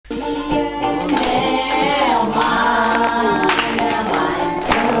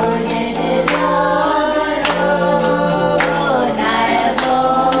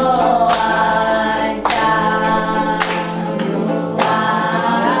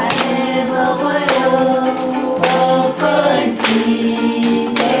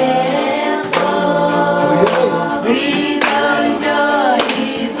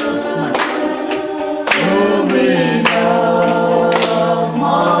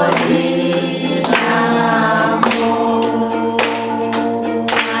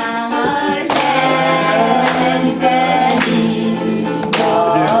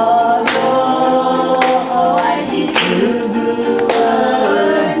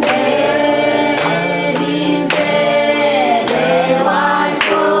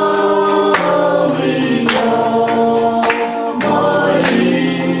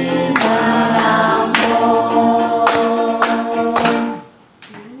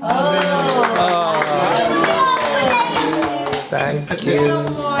Thank you.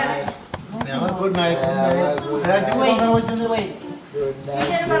 Good night. Good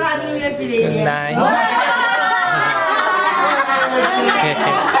night.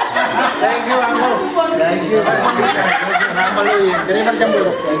 Thank you, Uncle. Thank you.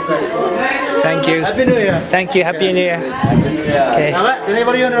 Thank you. Happy New Year. Thank you. Happy New Year. Happy New Year. Okay. Jadi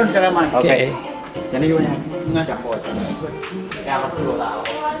baru yang orang cakap mana? Okay. Jadi yang nggak campur. Ya pasti lo tahu.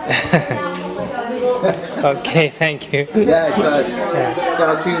 Okay. Thank you. Yeah,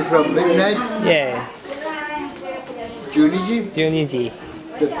 starting from midnight, Yeah. Juniji, 12時.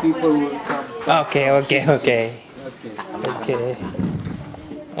 the people will come. Okay. Okay. Okay. Okay. Okay.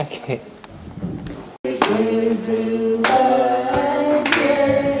 Okay.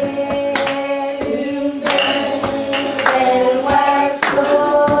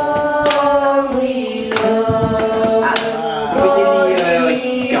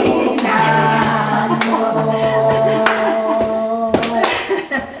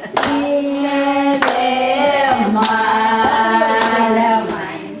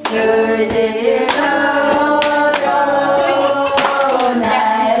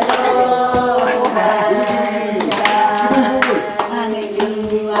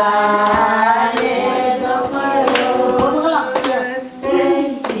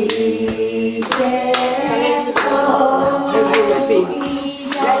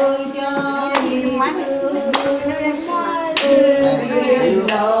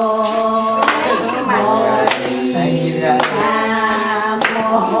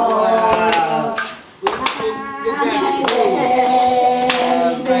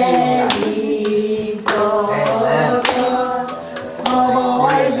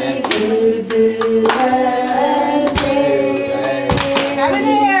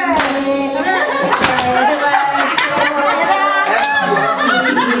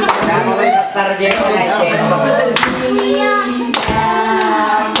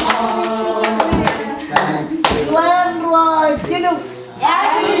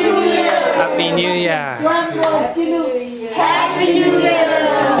 Happy New Year. Happy New Year.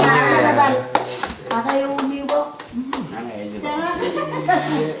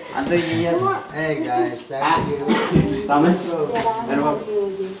 Hey guys, thank you.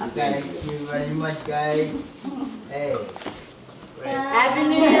 Thank you very much, guys. Hey. Happy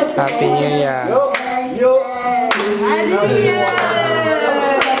New Year. Happy New Year. Happy New Year.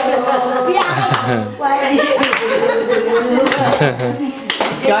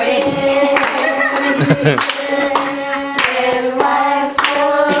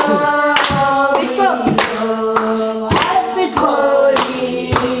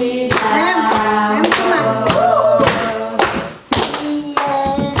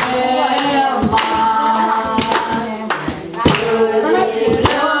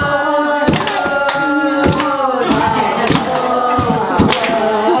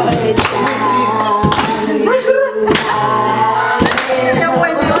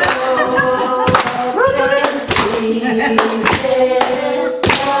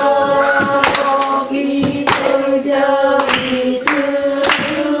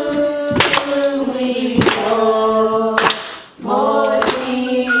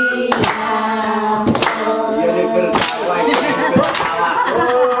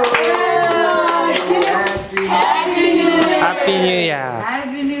 Happy New Year.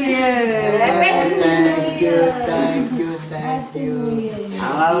 Happy New Year. Thank you.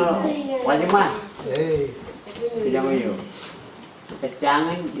 Wajib mah. Hey. Tidak mayu.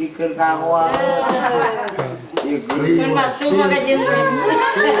 Kecangan ikan kawa. Kan batu maka jeneng.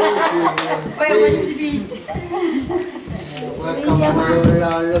 Welcome.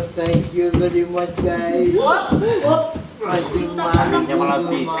 Thank you very much, guys.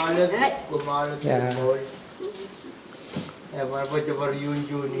 Yeah. Emang apa coba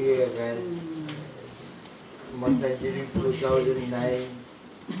Yunju ni ya kan. Matan jadi 2009.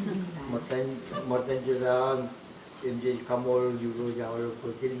 Matan jadi MJ Kamol juga jauh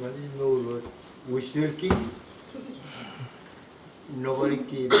pergi mana nol. Usul ki. Nobody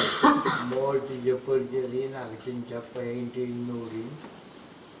ki. More di Jepun jadi nak cincapa yang itu nolin.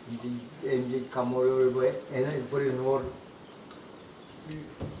 MJ Kamol boleh. Enak boleh nol.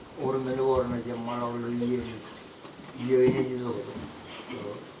 Orang mana orang macam mana orang liye. Dia ini juga.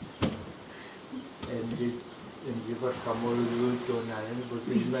 MJ buat Kamol dulu tu nanti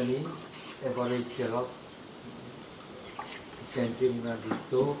berpindah ni. Every celok. Canting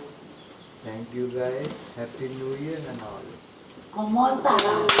itu. Thank you guys. Happy New Year and all. Komon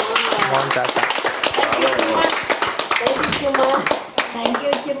tata. Komon tata. Thank you cuma. Thank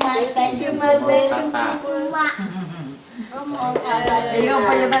you cuma. Thank you cuma. Komon tata. Iyo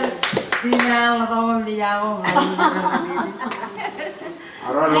pa yan sinyal atau beliau.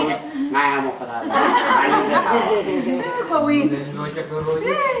 Orang lu ngaya mau kata. Pawin. Nanti baca keroi.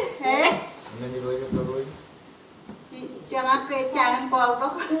 Nanti baca keroi. Jangan jangan pol tu.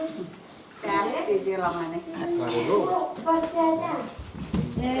 Jangan di lama ni. Kalau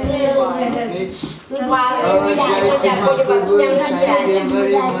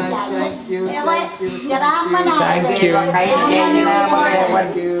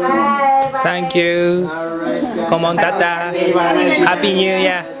Thank you. Komon tata. Happy New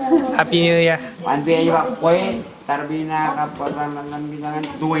Year. Happy New Year. Nanti aja pak, kue tarbina kapan bilangan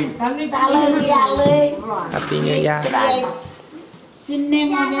tuin. Kami tak lagi. Happy New Year. Sini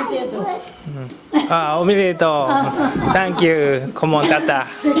mana dia tu? Ah, omedetou. Thank you. Komon tata.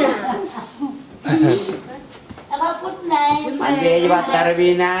 Apa pun naik. Nanti aja pak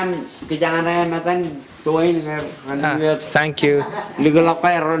tarbina kejangan makan tuin Ah, thank you. Legal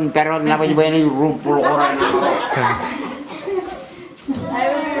apa ron peron apa juga ini rumpul orang.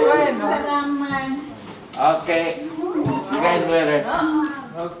 Okay, you guys later.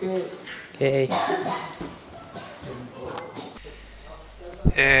 okay. Okay.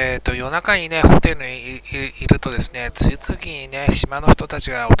 夜中にね、ホテルにいるとですね、次々にね、島の人た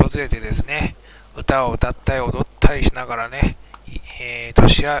ちが訪れてですね、歌を歌ったり踊ったりしながらね、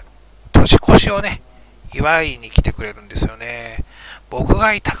年越しをね、祝いに来てくれるんですよね。僕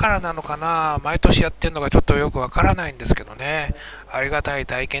がいたからなのかな、毎年やってるのがちょっとよくわからないんですけどね、ありがたい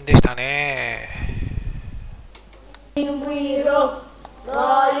体験でしたね。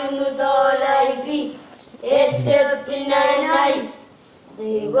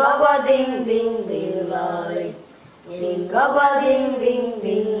Gaba ding ding ding lale, gaba ding ding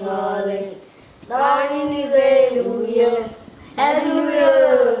ding lale.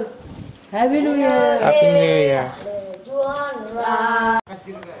 Hallelujah, Happy New Year, Happy New Year, Happy New Year.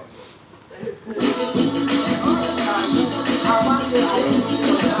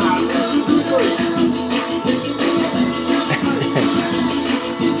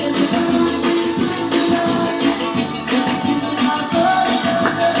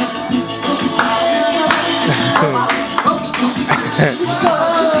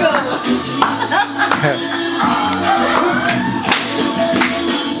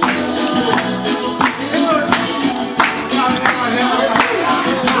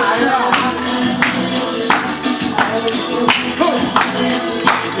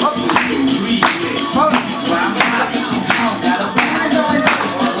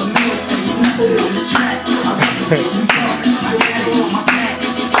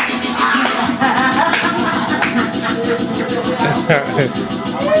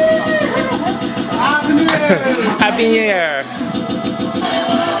 Happy New Year.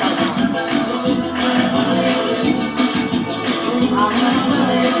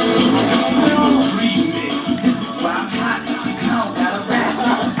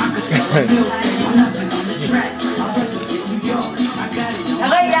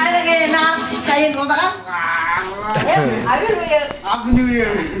 Happy New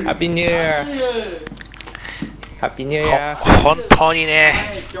Year. Happy New Year. Happy New Year. 本当にね、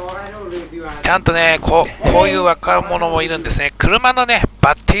ちゃんとね、こういう若者もいるんですね。車のね、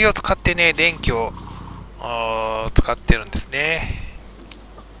バッテリーを使ってね、電気を使ってるんですね。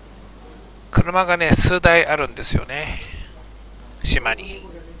車がね、数台あるんですよね、島に。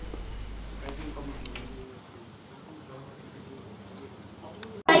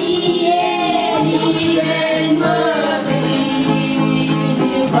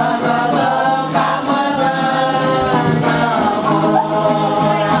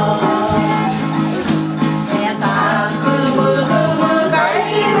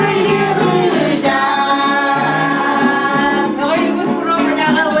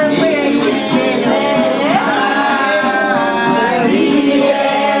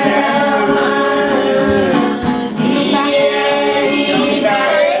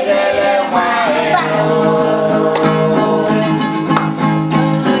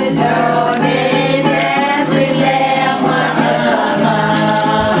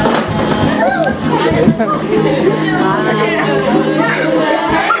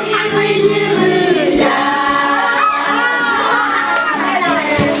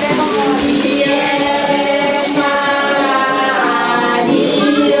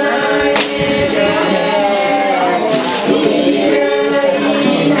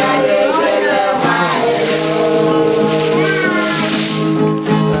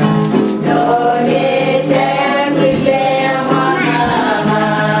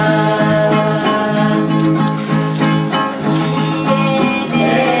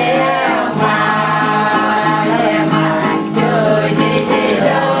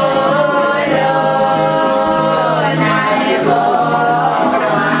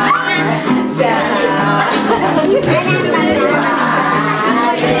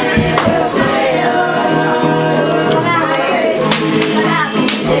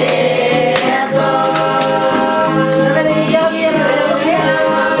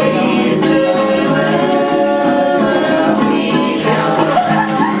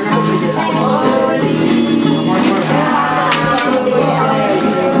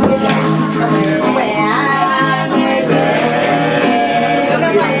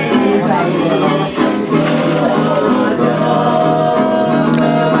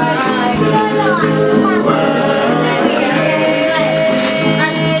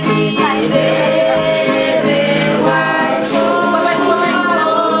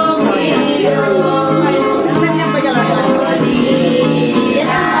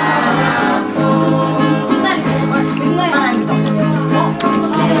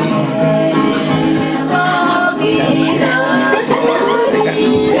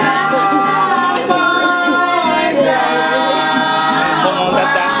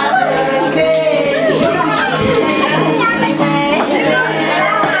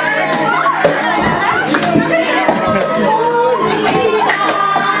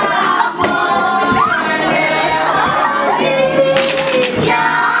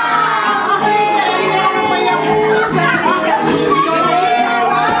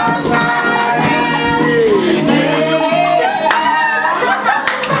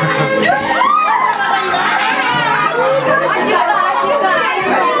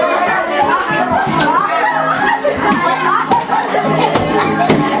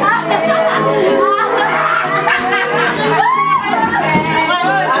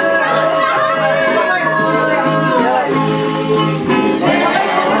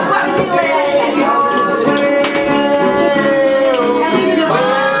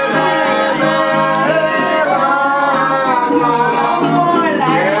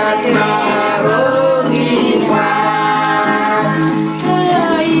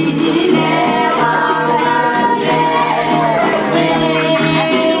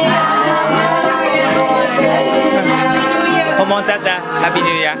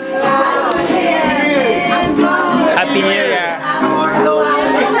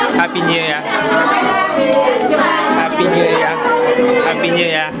Happy New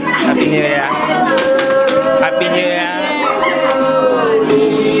Year. Happy New Year. Happy New Year.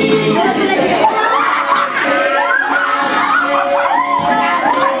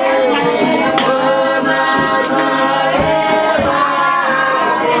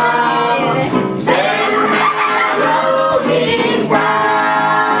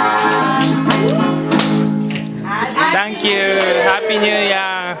 Thank you. Happy New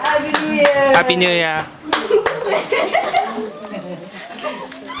Year. Happy New Year.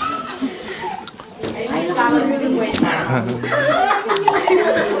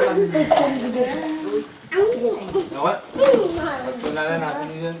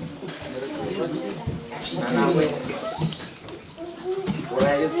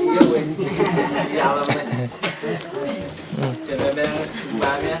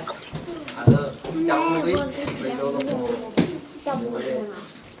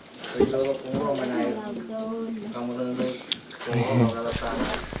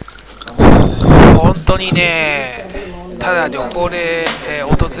本当にね、ただ旅行で、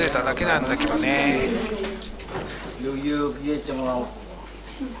訪れただけなんだけどね。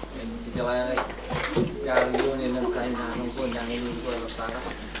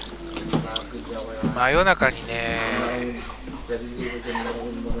真夜中にね、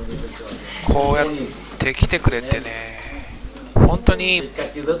こうやって来てくれてね、本当に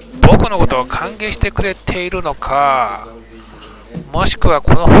僕のことを歓迎してくれているのか、もしくは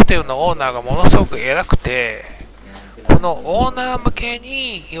このホテルのオーナーがものすごく偉くて、このオーナー向け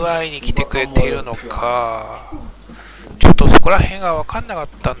に祝いに来てくれているのか、ちょっとそこら辺が分かんなかっ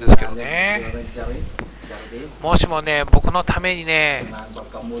たんですけどね。もしもね、僕のためにね、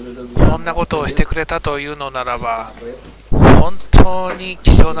こんなことをしてくれたというのならば、本当に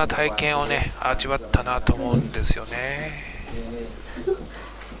貴重な体験をね、味わったなと思うんですよね。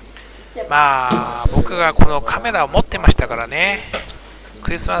まあ、僕がこのカメラを持ってましたからね、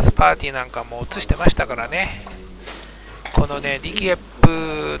クリスマスパーティーなんかも映してましたからね、このね、リキエッ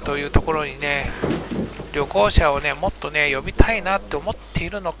プというところにね、旅行者をね、もっとね、呼びたいなって思ってい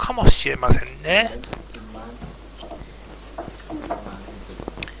るのかもしれませんね。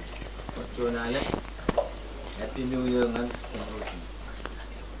Happy New Year kan.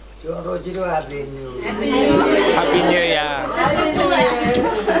 Happy New Year. Happy New Year.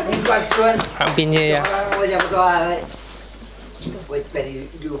 Happy New Year.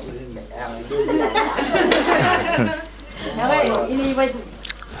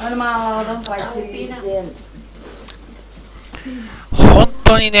本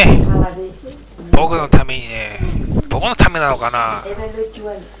当にね、僕のためにね、僕のためなのかな。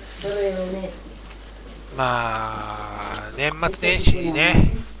まあ、年末年始に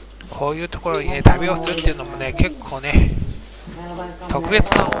ね、こういうところにね、旅をするっていうのもね、結構ね、特別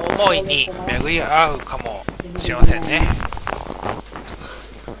な思いに巡り合うかもしれませんね。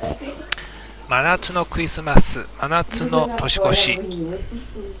真夏のクリスマス、真夏の年越し。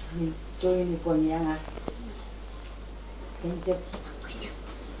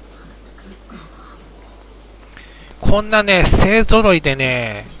こんなね、勢ぞろいで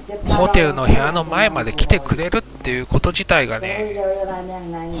ね、ホテルの部屋の前まで来てくれるっていうこと自体がね、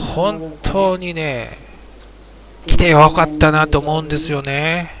本当にね、来てよかったなと思うんですよ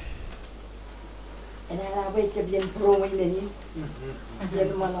ね。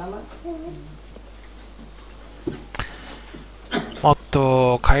もっ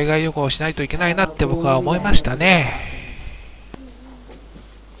と海外旅行をしないといけないなって僕は思いましたね。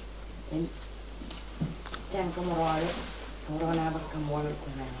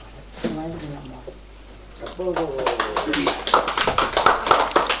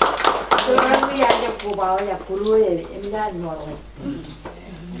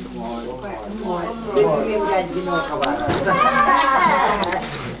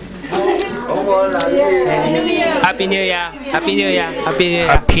Happy New Year. Happy New Year. Happy New Year.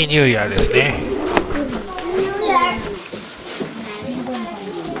 ハッピーニューイヤーですね。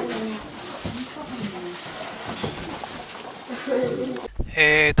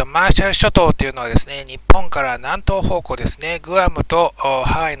マーシャル諸島っていうのはですね、日本から南東方向ですね、グアムと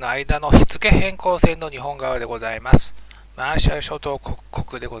ハワイの間の日付変更線の日本側でございます。マーシャル諸島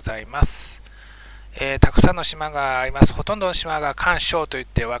国でございます。たくさんの島があります。ほとんどの島が環礁といっ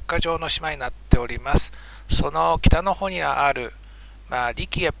て輪っか状の島になっております。その北の方にある、リ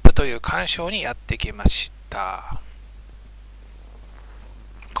キエップという環礁にやってきました。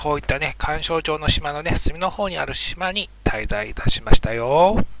こういったね、環礁状の島のね、隅の方にある島に滞在いたしました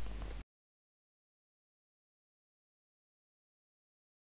よ。